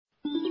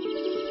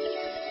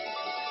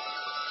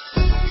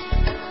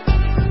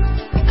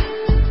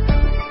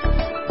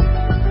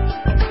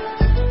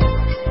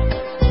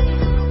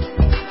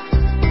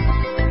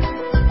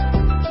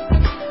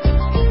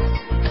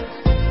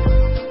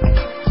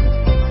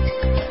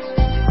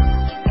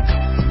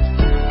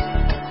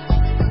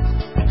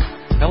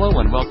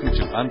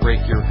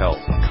Unbreak Your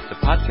Health, the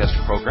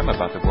podcast program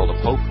about the world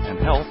of hope and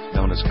health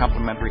known as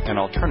complementary and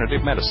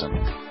alternative medicine.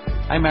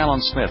 I'm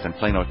Alan Smith in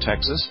Plano,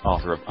 Texas,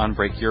 author of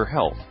Unbreak Your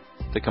Health,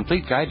 the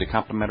complete guide to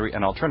complementary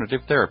and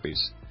alternative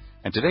therapies.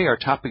 And today our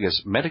topic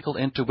is medical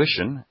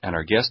intuition, and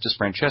our guest is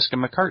Francesca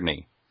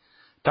McCartney.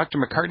 Dr.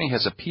 McCartney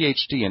has a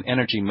PhD in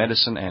energy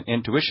medicine and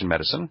intuition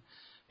medicine,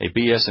 a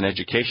BS in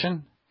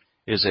education,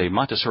 is a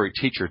Montessori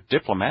teacher,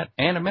 diplomat,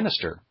 and a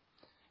minister.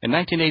 In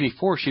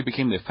 1984, she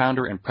became the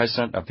founder and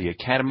president of the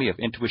Academy of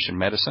Intuition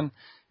Medicine,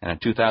 and in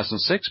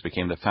 2006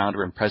 became the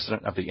founder and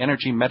president of the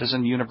Energy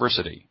Medicine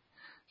University.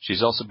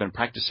 She's also been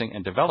practicing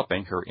and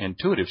developing her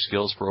intuitive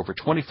skills for over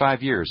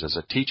 25 years as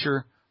a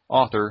teacher,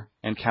 author,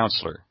 and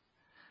counselor.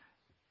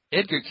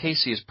 Edgar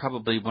Cayce is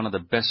probably one of the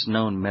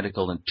best-known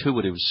medical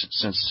intuitives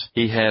since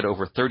he had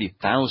over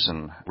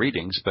 30,000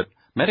 readings, but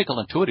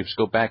medical intuitives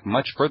go back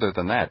much further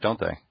than that, don't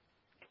they?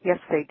 Yes,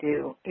 they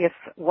do. If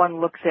one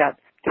looks at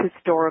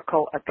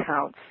historical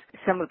accounts,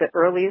 some of the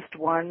earliest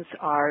ones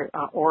are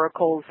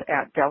oracles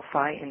at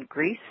Delphi in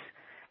Greece,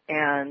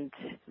 and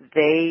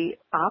they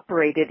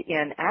operated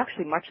in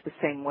actually much the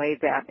same way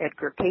that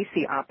Edgar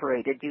Cayce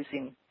operated,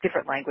 using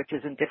different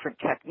languages and different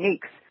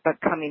techniques, but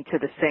coming to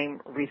the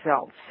same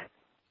results.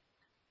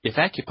 If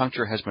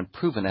acupuncture has been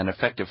proven an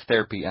effective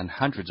therapy in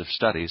hundreds of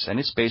studies, and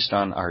it's based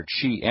on our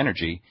chi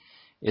energy,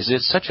 is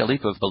it such a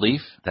leap of belief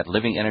that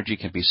living energy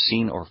can be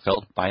seen or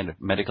felt by a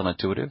medical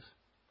intuitive?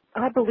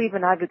 I believe,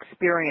 and I've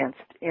experienced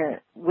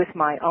with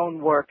my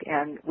own work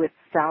and with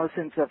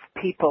thousands of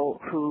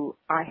people who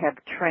I have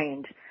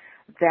trained,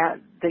 that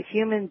the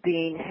human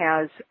being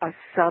has a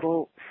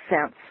subtle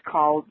sense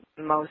called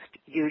most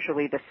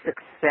usually the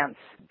sixth sense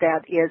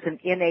that is an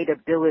innate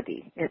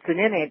ability. It's an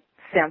innate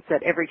sense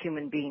that every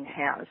human being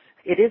has.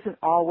 It isn't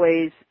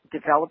always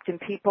developed in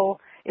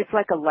people. It's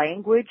like a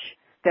language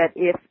that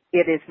if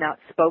it is not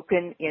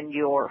spoken in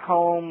your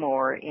home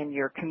or in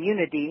your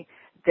community,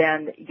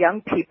 then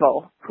young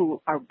people who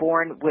are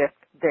born with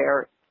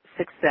their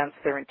sixth sense,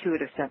 their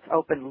intuitive sense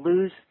open,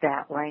 lose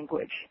that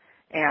language.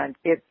 And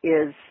it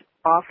is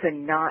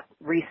often not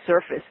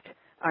resurfaced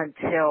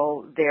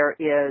until there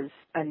is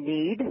a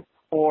need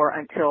or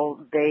until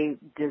they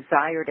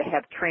desire to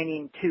have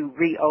training to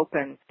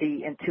reopen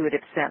the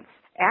intuitive sense.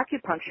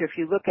 Acupuncture, if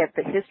you look at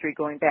the history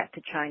going back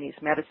to Chinese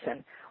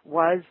medicine,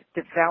 was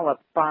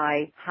developed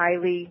by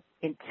highly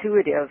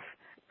intuitive,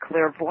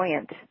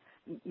 clairvoyant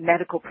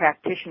medical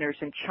practitioners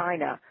in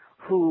China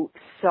who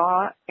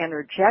saw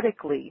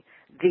energetically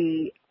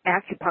the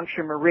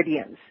acupuncture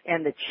meridians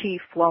and the qi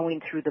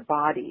flowing through the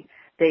body.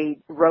 They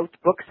wrote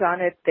books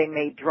on it, they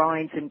made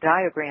drawings and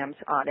diagrams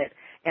on it,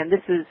 and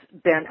this has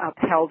been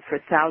upheld for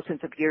thousands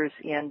of years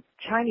in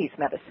Chinese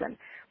medicine.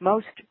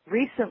 Most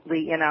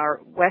recently in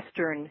our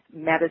Western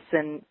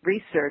medicine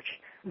research,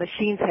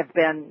 machines have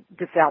been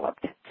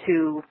developed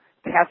to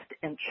test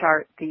and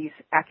chart these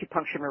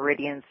acupuncture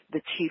meridians, the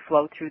qi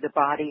flow through the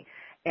body,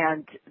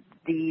 and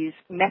these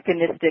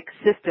mechanistic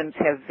systems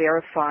have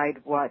verified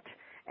what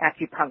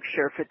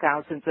acupuncture for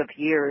thousands of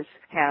years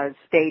has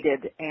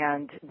stated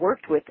and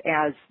worked with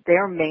as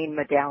their main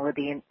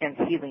modality in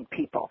healing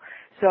people.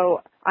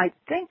 So I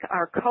think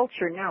our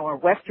culture now, our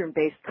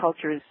Western-based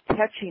culture, is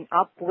catching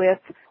up with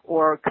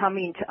or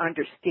coming to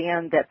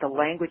understand that the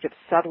language of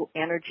subtle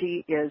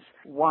energy is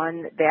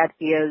one that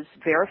is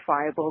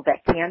verifiable,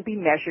 that can be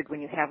measured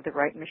when you have the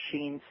right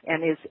machines,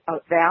 and is a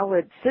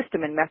valid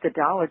system and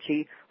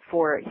methodology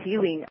for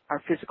healing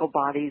our physical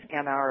bodies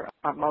and our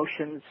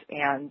emotions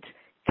and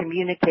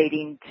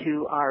communicating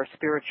to our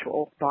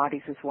spiritual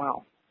bodies as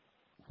well.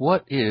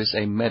 What is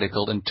a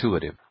medical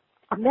intuitive?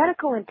 A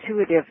medical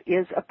intuitive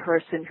is a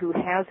person who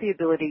has the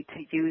ability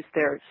to use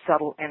their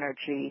subtle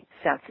energy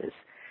senses.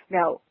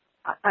 Now,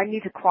 I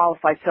need to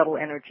qualify subtle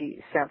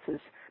energy senses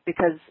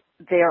because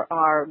there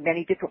are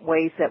many different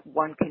ways that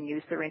one can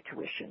use their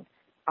intuition.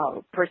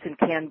 A person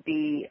can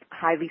be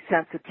highly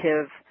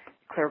sensitive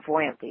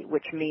clairvoyantly,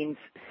 which means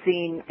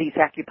seeing these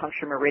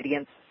acupuncture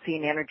meridians,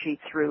 seeing energy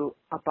through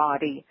a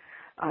body,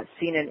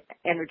 seeing an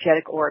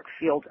energetic auric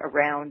field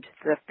around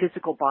the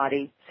physical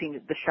body,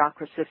 seeing the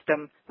chakra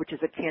system, which is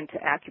akin to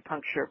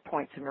acupuncture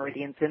points and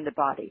meridians in the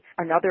body.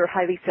 Another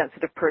highly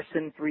sensitive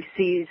person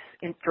receives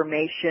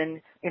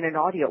information in an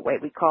audio way.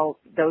 We call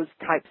those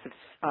types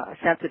of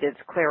sensitives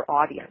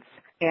clairaudience.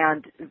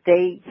 And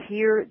they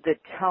hear the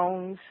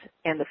tones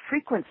and the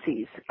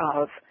frequencies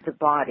of the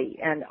body.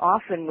 And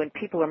often when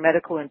people are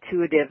medical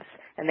intuitives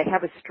and they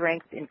have a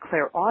strength in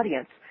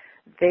clairaudience,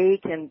 they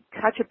can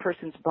touch a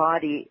person's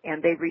body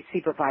and they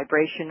receive a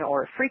vibration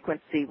or a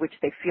frequency which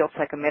they feel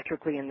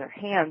psychometrically in their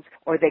hands,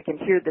 or they can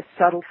hear the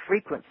subtle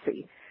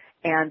frequency,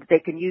 and they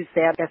can use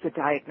that as a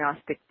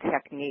diagnostic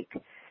technique.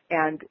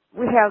 And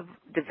we have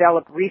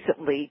developed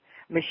recently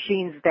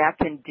machines that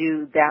can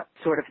do that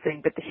sort of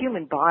thing, but the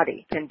human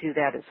body can do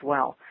that as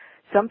well.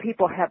 Some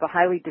people have a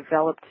highly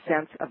developed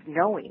sense of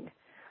knowing,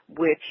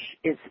 which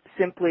is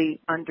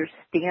simply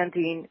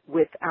understanding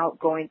without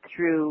going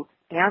through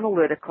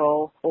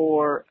analytical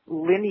or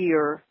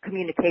linear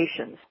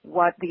communications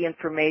what the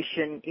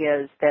information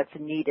is that's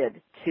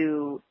needed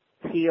to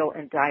heal,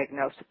 and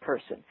diagnose a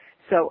person.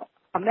 So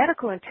a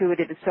medical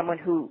intuitive is someone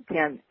who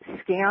can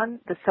scan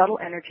the subtle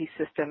energy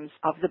systems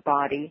of the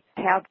body,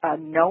 have a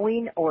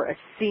knowing or a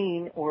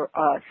seeing or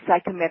a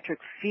psychometric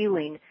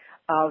feeling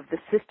of the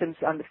systems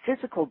on the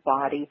physical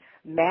body,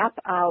 map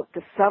out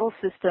the subtle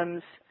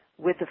systems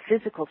with the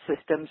physical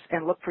systems,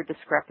 and look for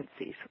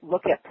discrepancies.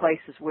 Look at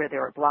places where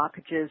there are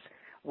blockages,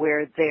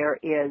 where there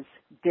is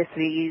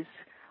disease,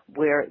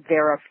 where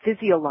there are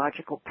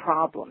physiological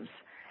problems,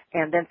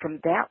 and then from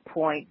that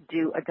point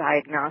do a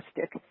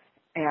diagnostic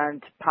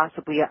and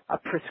possibly a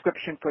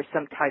prescription for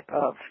some type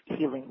of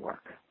healing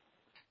work.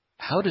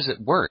 How does it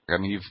work? I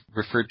mean, you've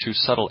referred to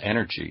subtle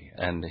energy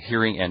and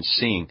hearing and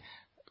seeing.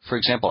 For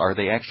example, are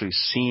they actually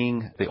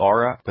seeing the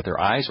aura with their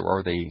eyes, or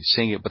are they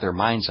seeing it with their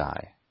mind's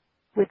eye?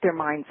 With their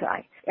mind's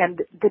eye.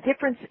 And the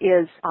difference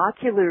is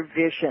ocular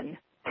vision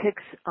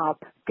picks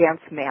up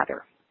dense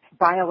matter.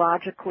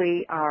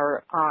 Biologically,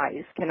 our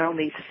eyes can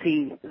only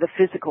see the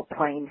physical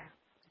plane,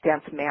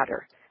 dense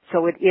matter.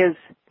 So it is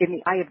in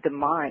the eye of the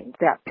mind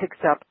that picks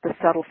up the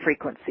subtle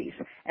frequencies.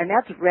 And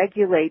that's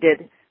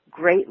regulated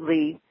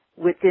greatly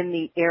within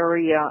the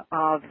area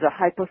of the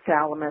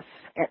hypothalamus,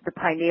 the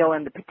pineal,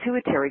 and the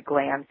pituitary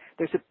gland.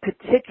 There's a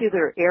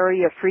particular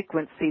area of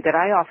frequency that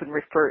I often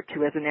refer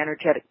to as an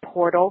energetic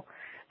portal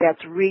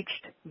that's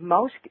reached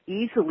most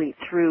easily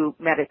through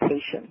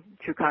meditation,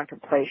 through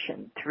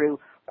contemplation, through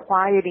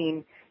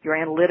quieting your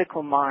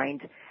analytical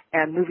mind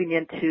and moving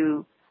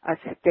into a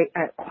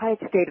quiet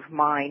state of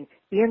mind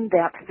in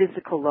that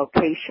physical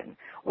location.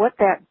 What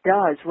that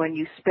does when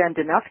you spend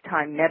enough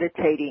time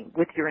meditating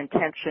with your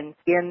intention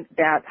in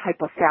that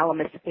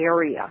hypothalamus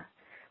area,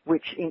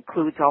 which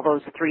includes all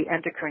those 3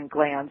 endocrine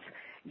glands,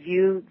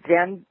 you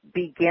then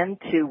begin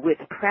to, with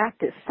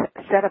practice,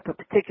 set up a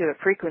particular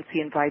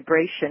frequency and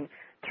vibration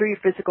through your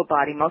physical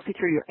body, mostly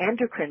through your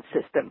endocrine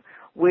system,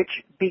 which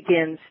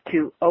begins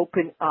to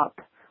open up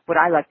what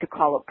I like to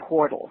call a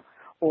portal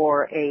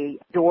or a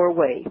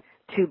doorway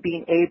to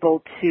being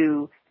able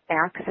to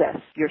access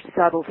your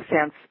subtle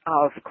sense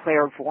of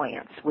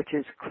clairvoyance, which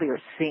is clear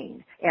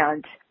seeing.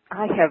 And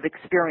I have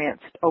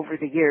experienced over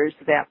the years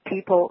that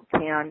people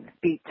can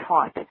be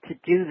taught to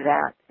do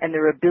that, and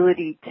their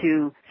ability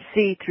to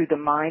see through the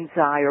mind's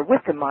eye or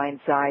with the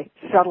mind's eye,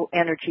 subtle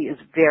energy is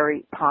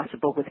very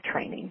possible with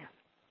training.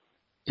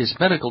 Is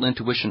medical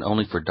intuition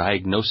only for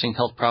diagnosing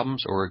health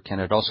problems, or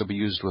can it also be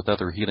used with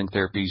other healing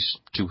therapies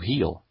to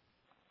heal?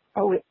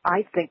 Oh,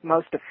 I think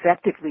most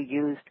effectively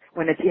used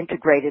when it's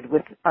integrated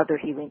with other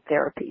healing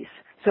therapies.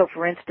 So,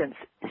 for instance,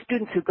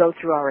 students who go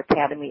through our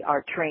academy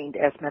are trained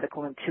as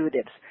medical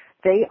intuitives.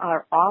 They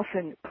are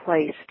often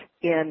placed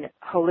in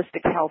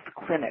holistic health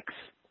clinics,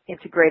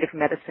 integrative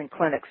medicine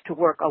clinics, to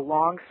work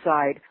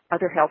alongside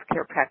other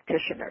healthcare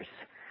practitioners,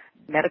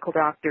 medical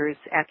doctors,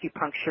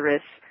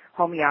 acupuncturists,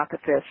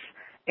 homeopathists,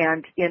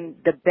 and in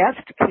the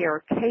best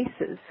care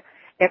cases,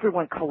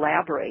 everyone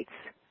collaborates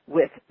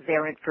with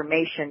their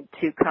information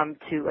to come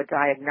to a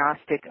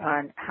diagnostic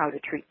on how to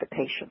treat the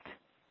patient.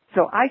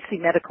 So I see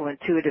medical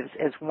intuitives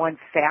as one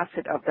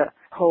facet of the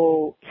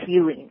whole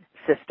healing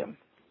system.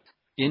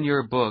 In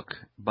your book,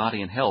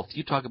 Body and Health,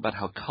 you talk about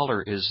how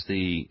color is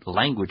the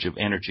language of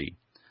energy.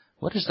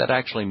 What does that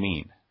actually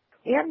mean?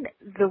 In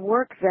the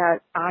work that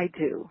I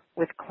do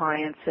with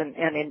clients and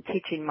in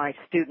teaching my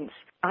students,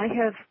 I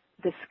have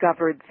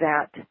discovered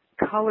that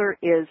color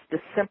is the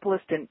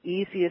simplest and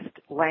easiest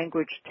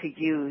language to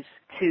use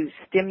to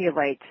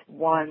stimulate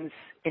one's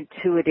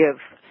intuitive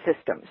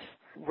systems.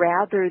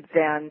 Rather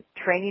than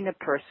training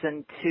a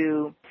person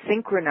to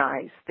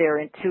synchronize their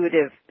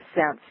intuitive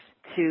sense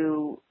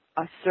to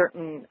a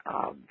certain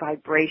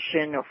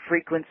vibration or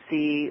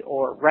frequency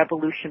or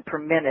revolution per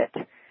minute,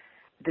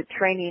 the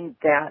training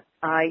that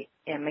I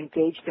am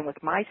engaged in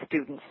with my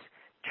students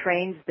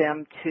trains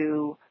them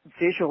to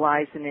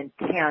visualize and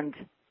intend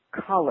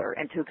color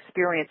and to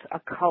experience a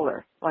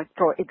color. Like,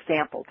 for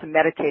example, to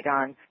meditate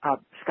on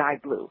sky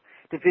blue,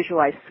 to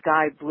visualize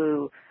sky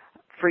blue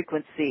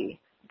frequency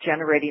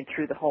generating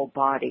through the whole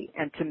body,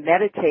 and to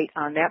meditate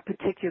on that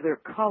particular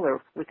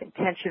color with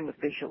intention, with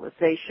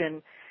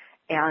visualization,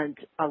 and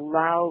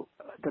allow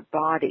the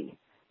body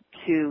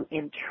to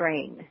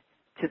entrain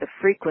to the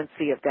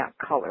frequency of that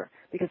color.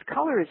 Because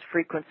color is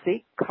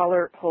frequency.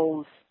 Color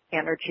holds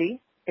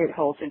energy. It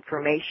holds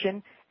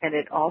information. And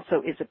it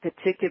also is a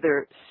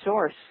particular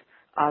source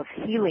of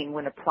healing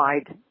when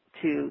applied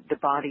to the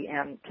body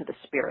and to the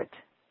spirit.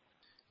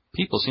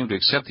 People seem to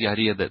accept the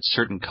idea that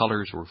certain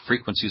colors or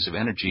frequencies of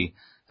energy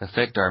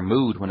affect our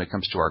mood when it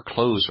comes to our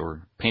clothes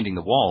or painting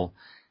the wall.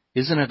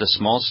 Isn't it a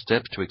small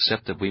step to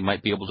accept that we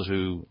might be able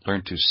to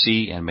learn to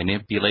see and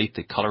manipulate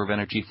the color of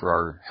energy for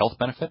our health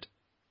benefit?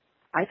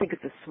 I think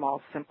it's a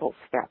small, simple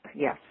step.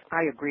 Yes,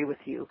 I agree with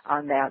you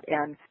on that.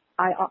 And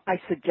I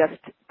suggest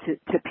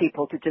to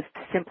people to just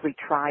simply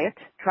try it.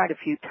 Try it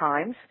a few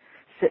times.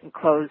 Sit and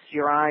close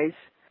your eyes.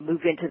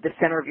 Move into the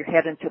center of your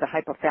head, into the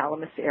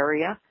hypothalamus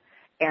area,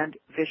 and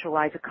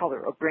visualize a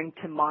color or bring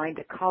to mind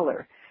a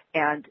color.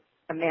 And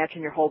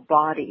imagine your whole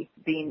body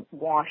being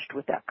washed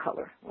with that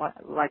color,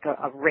 like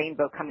a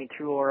rainbow coming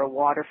through or a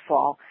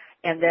waterfall.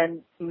 and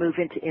then move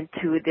into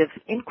intuitive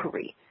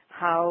inquiry.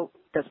 How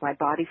does my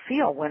body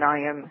feel when I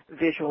am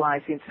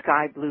visualizing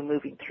sky blue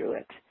moving through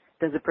it?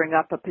 Does it bring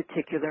up a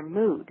particular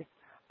mood?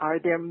 Are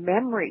there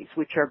memories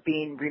which are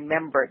being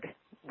remembered,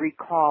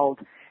 recalled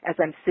as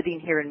I'm sitting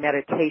here in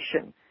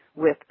meditation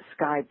with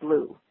sky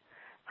blue?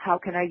 How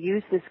can I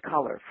use this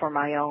color for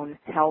my own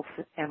health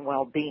and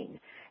well-being?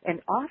 And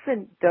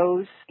often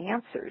those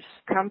answers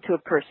come to a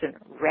person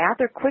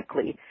rather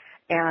quickly,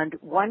 and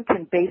one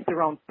can base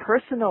their own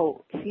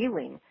personal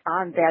healing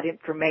on that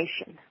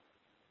information.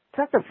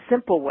 So that's a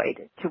simple way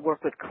to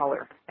work with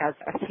color as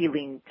a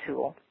healing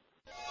tool.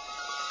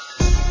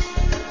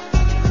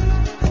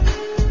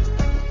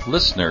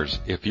 Listeners,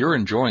 if you're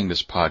enjoying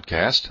this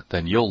podcast,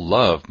 then you'll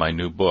love my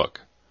new book.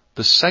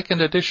 The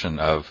second edition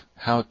of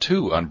How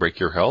to Unbreak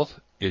Your Health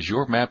is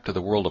your map to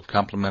the world of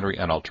complementary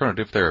and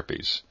alternative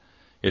therapies.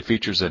 It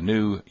features a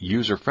new,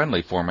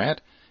 user-friendly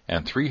format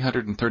and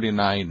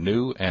 339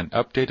 new and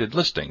updated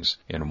listings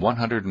in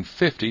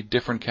 150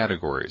 different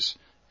categories.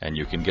 And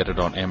you can get it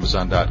on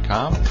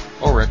Amazon.com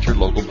or at your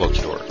local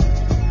bookstore.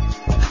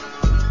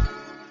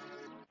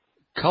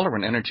 Color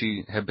and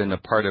energy have been a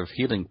part of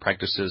healing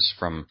practices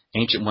from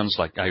ancient ones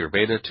like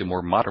Ayurveda to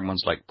more modern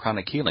ones like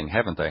pranic healing,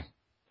 haven't they?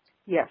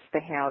 Yes,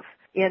 they have.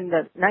 In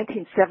the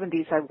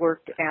 1970s, I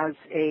worked as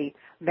a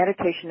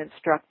meditation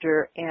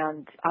instructor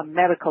and a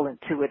medical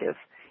intuitive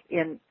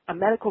in a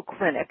medical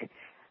clinic.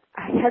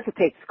 I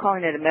hesitate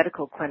calling it a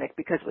medical clinic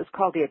because it was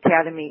called the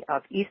Academy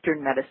of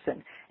Eastern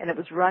Medicine, and it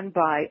was run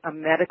by a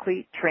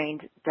medically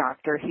trained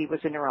doctor. He was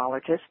a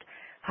neurologist.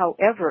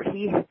 However,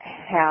 he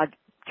had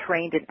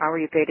trained in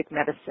Ayurvedic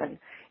medicine,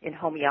 in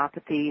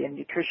homeopathy, in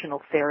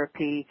nutritional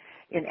therapy,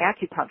 in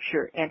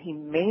acupuncture, and he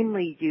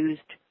mainly used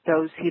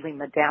those healing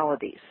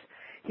modalities.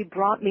 He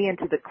brought me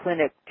into the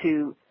clinic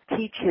to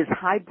teach his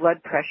high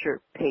blood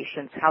pressure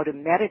patients how to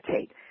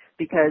meditate,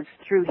 because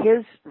through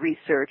his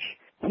research,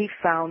 he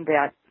found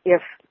that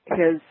if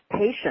his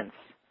patients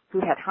who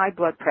had high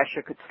blood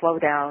pressure could slow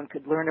down,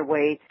 could learn a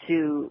way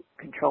to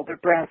control their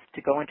breath,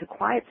 to go into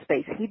quiet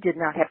space, he did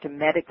not have to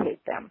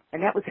medicate them.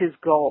 And that was his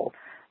goal,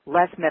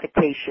 less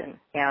medication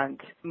and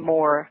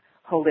more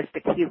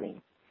holistic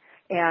healing.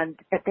 And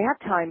at that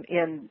time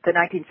in the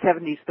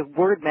 1970s, the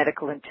word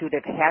medical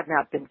intuitive had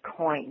not been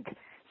coined.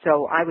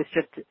 So I was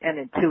just an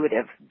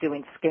intuitive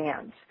doing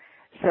scans.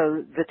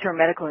 So the term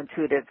medical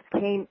intuitive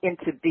came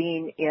into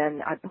being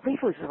in, I believe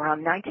it was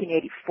around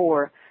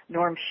 1984.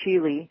 Norm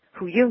Shealy,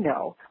 who you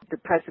know, the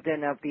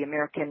president of the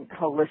American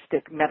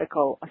Holistic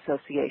Medical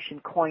Association,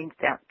 coined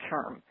that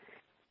term.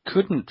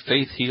 Couldn't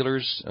faith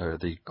healers, or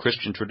the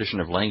Christian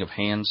tradition of laying of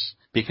hands,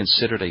 be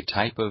considered a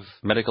type of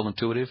medical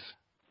intuitive?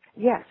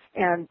 Yes,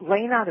 and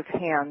laying out of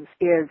hands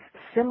is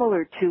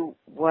similar to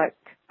what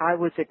I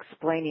was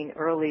explaining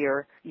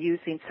earlier,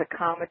 using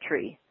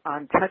psychometry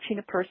on touching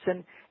a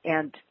person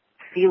and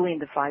feeling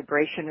the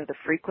vibration or the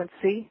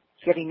frequency,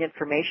 getting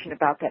information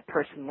about that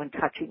person when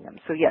touching them.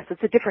 So yes,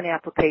 it's a different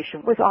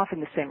application with often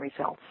the same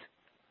results.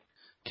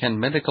 Can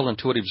medical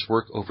intuitives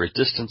work over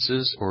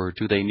distances, or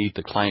do they need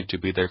the client to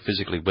be there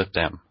physically with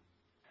them?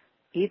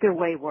 Either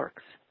way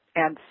works.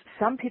 And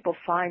some people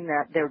find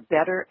that they're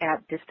better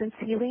at distance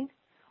healing,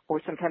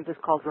 or sometimes it's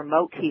called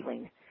remote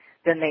healing,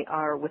 than they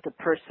are with a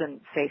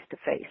person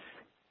face-to-face.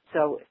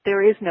 So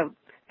there is no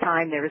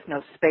time, there is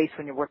no space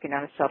when you're working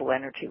on a subtle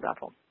energy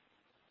level.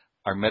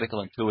 Are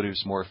medical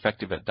intuitives more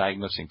effective at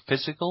diagnosing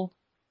physical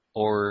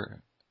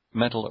or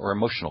mental or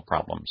emotional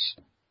problems?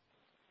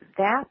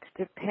 That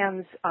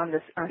depends on the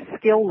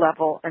skill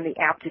level and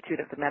the aptitude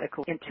of the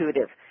medical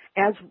intuitive.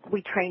 As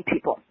we train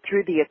people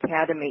through the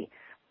academy,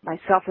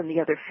 myself and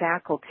the other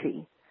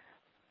faculty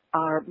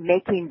are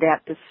making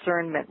that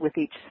discernment with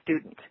each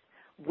student.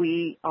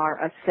 We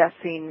are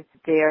assessing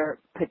their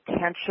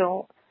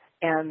potential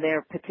and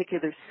their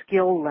particular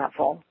skill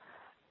level.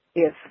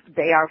 If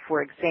they are,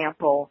 for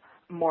example,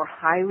 more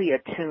highly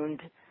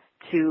attuned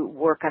to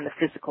work on the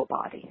physical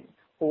body,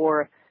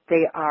 or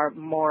they are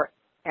more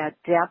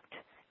adept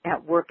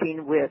at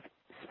working with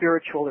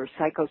spiritual or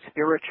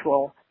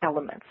psycho-spiritual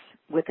elements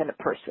within a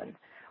person,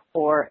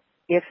 or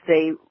if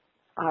they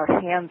are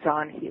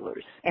hands-on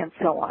healers, and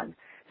so on.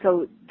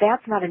 So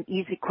that's not an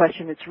easy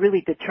question. It's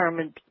really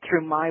determined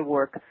through my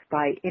work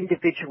by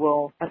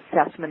individual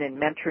assessment and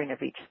mentoring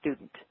of each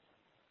student.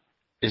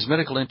 Is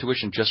medical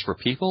intuition just for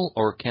people,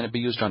 or can it be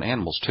used on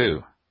animals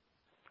too?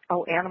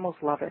 Oh, animals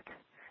love it.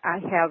 I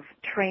have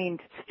trained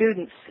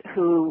students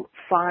who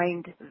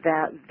find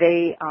that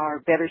they are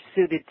better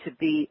suited to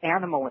be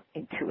animal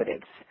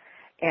intuitives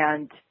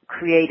and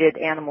created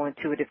animal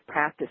intuitive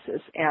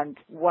practices. And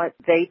what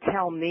they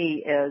tell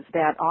me is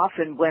that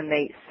often when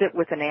they sit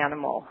with an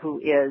animal who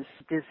is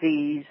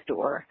diseased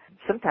or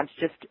sometimes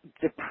just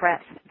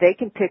depressed, they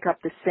can pick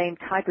up the same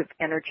type of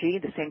energy,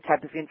 the same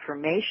type of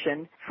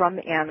information from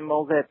the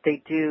animal that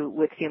they do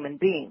with human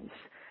beings.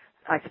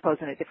 I suppose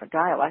in a different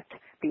dialect,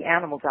 the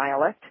animal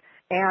dialect,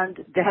 and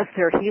that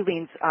their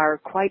healings are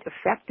quite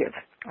effective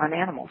on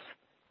animals.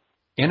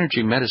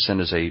 Energy medicine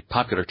is a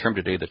popular term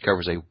today that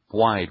covers a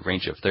wide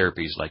range of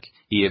therapies like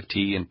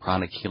EFT and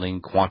pranic healing,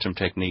 quantum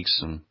techniques,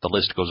 and the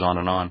list goes on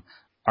and on.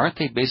 Aren't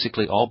they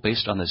basically all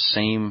based on the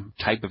same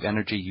type of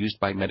energy used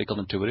by medical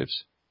intuitives?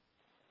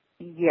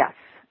 Yes.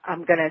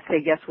 I'm going to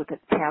say yes with a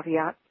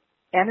caveat.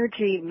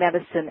 Energy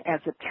medicine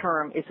as a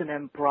term is an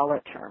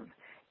umbrella term.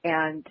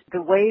 And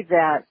the way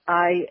that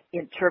I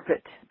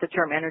interpret the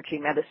term energy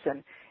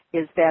medicine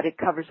is that it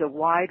covers a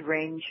wide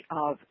range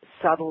of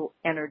subtle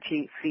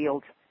energy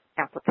field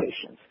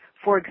applications.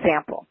 For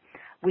example,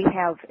 we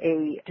have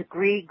a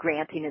degree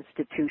granting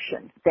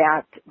institution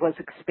that was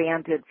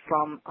expanded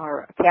from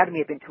our Academy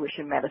of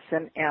Intuition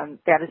Medicine, and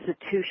that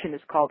institution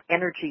is called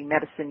Energy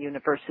Medicine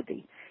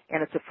University.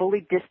 And it's a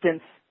fully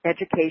distance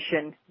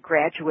education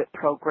graduate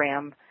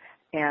program,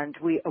 and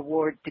we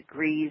award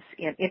degrees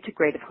in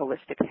integrative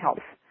holistic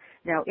health.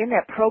 Now, in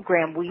that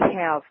program, we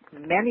have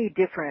many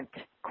different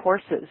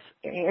courses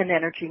in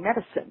energy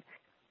medicine.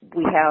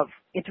 We have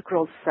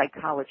integral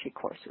psychology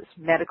courses,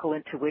 medical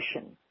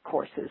intuition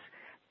courses,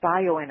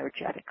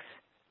 bioenergetics,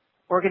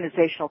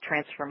 organizational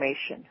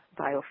transformation,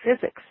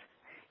 biophysics,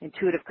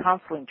 intuitive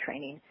counseling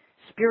training,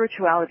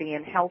 spirituality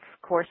and health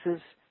courses,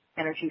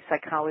 energy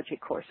psychology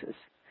courses.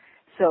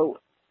 So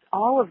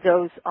all of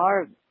those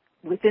are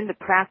within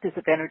the practice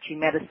of energy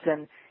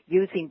medicine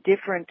using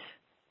different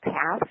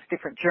paths,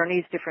 different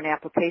journeys, different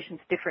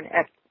applications, different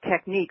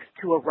techniques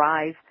to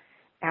arrive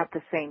at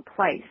the same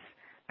place,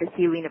 the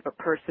healing of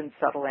a person's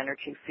subtle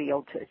energy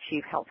field to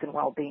achieve health and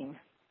well-being.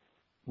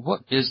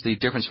 What is the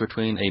difference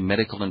between a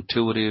medical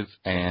intuitive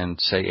and,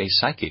 say, a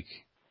psychic?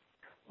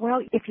 Well,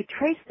 if you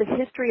trace the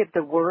history of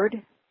the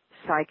word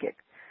psychic,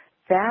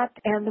 that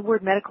and the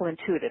word medical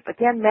intuitive,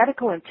 again,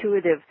 medical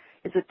intuitive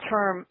is a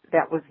term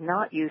that was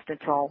not used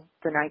until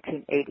the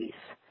 1980s.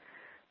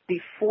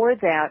 Before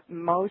that,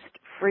 most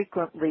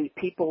frequently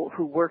people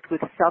who worked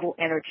with subtle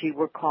energy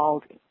were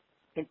called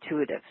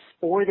intuitives,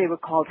 or they were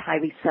called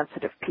highly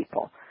sensitive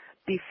people.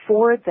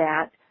 Before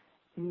that,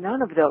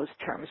 none of those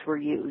terms were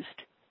used,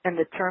 and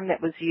the term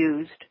that was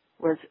used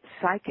was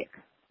psychic,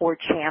 or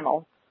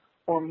channel,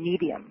 or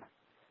medium.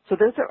 So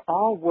those are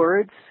all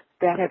words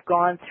that have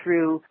gone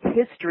through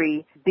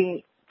history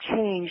being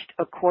changed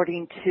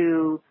according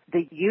to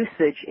the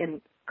usage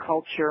in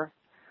culture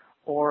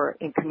or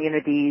in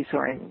communities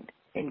or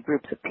in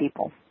groups of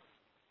people.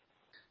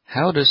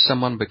 How does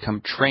someone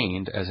become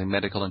trained as a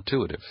medical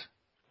intuitive?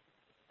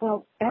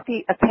 Well, at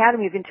the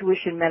Academy of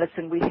Intuition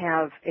Medicine, we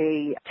have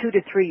a 2 to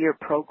 3 year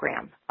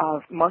program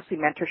of mostly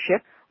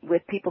mentorship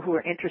with people who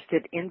are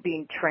interested in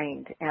being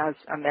trained as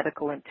a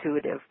medical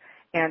intuitive.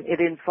 And it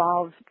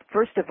involves,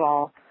 first of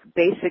all,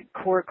 basic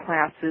core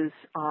classes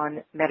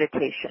on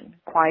meditation,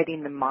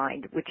 quieting the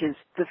mind, which is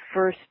the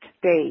first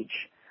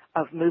stage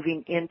of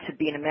moving into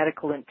being a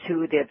medical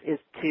intuitive, is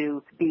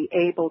to be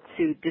able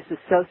to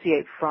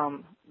disassociate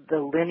from the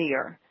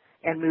linear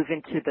and move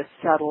into the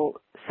subtle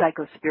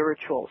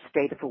psychospiritual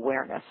state of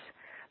awareness.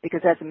 Because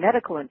as a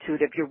medical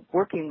intuitive, you're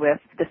working with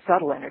the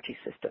subtle energy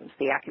systems,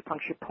 the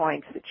acupuncture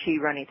points, the chi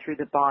running through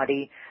the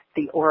body,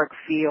 the auric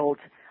field,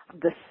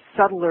 the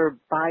subtler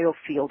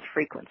biofield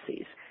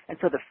frequencies. And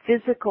so the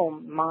physical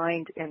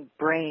mind and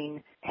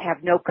brain have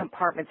no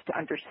compartments to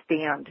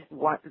understand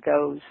what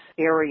those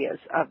areas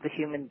of the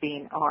human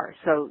being are.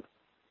 So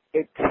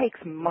it takes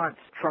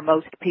months for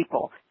most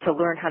people to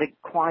learn how to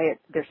quiet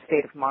their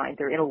state of mind,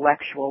 their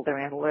intellectual, their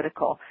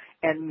analytical,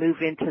 and move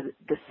into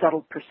the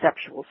subtle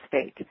perceptual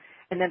state.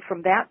 And then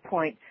from that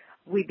point,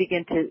 we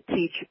begin to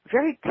teach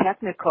very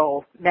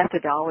technical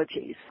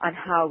methodologies on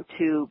how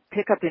to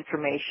pick up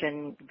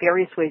information,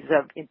 various ways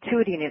of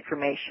intuiting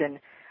information,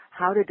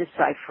 how to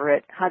decipher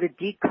it, how to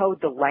decode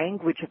the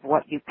language of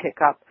what you pick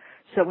up.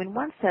 So in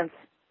one sense,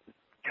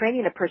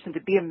 training a person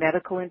to be a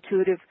medical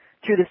intuitive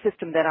through the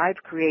system that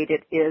I've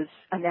created is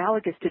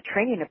analogous to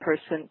training a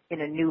person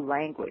in a new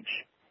language.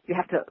 You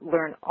have to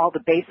learn all the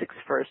basics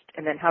first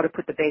and then how to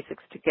put the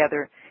basics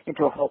together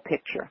into a whole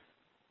picture.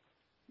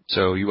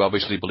 So you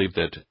obviously believe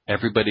that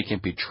everybody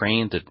can be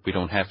trained, that we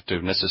don't have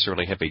to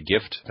necessarily have a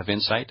gift of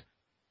insight?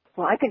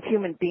 Well, I think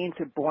human beings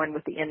are born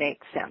with the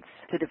innate sense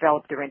to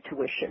develop their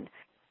intuition.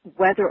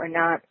 Whether or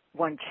not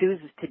one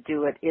chooses to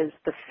do it is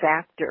the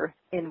factor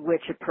in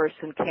which a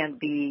person can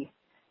be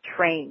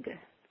trained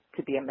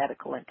to be a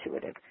medical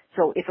intuitive.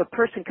 So if a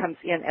person comes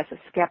in as a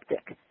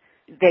skeptic,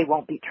 they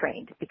won't be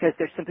trained because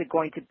they're simply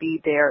going to be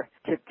there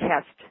to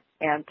test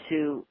and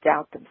to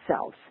doubt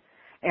themselves.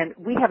 And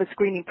we have a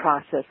screening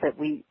process that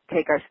we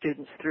take our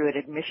students through, an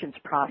admissions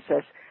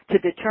process, to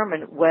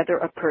determine whether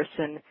a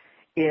person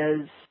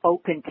is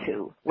open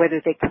to,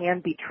 whether they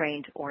can be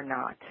trained or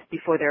not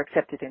before they're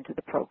accepted into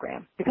the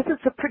program. Because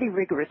it's a pretty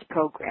rigorous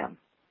program.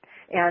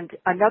 And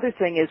another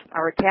thing is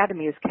our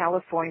academy is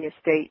California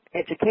State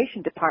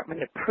Education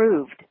Department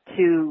approved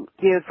to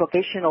give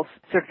vocational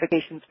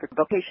certifications for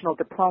vocational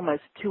diplomas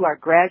to our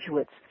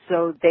graduates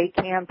so they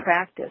can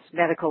practice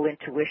medical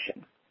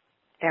intuition.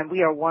 And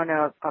we are one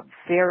of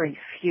very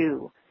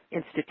few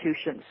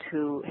institutions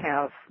who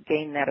have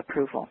gained that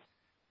approval.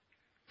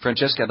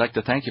 Francesca, I'd like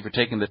to thank you for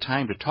taking the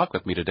time to talk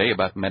with me today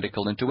about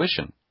medical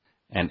intuition.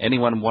 And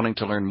anyone wanting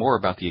to learn more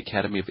about the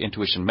Academy of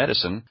Intuition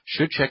Medicine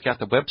should check out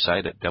the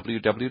website at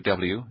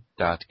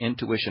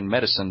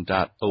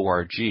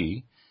www.intuitionmedicine.org.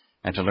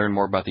 And to learn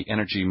more about the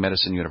Energy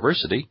Medicine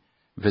University,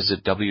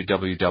 visit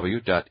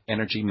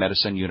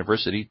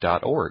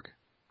www.energymedicineuniversity.org.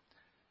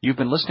 You've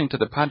been listening to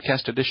the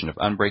podcast edition of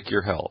Unbreak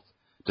Your Health,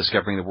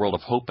 discovering the world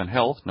of hope and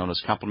health known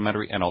as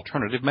complementary and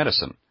alternative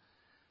medicine.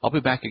 I'll be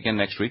back again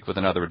next week with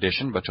another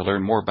edition, but to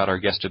learn more about our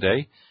guest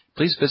today,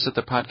 please visit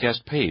the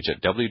podcast page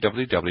at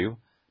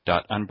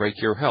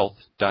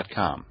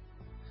www.unbreakyourhealth.com.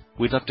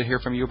 We'd love to hear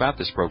from you about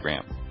this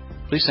program.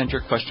 Please send your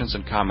questions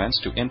and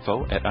comments to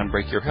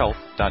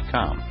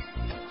info@unbreakyourhealth.com.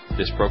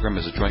 This program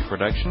is a joint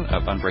production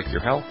of Unbreak Your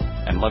Health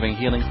and Loving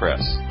Healing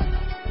Press.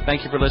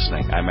 Thank you for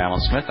listening. I'm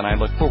Alan Smith, and I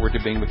look forward to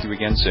being with you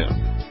again soon.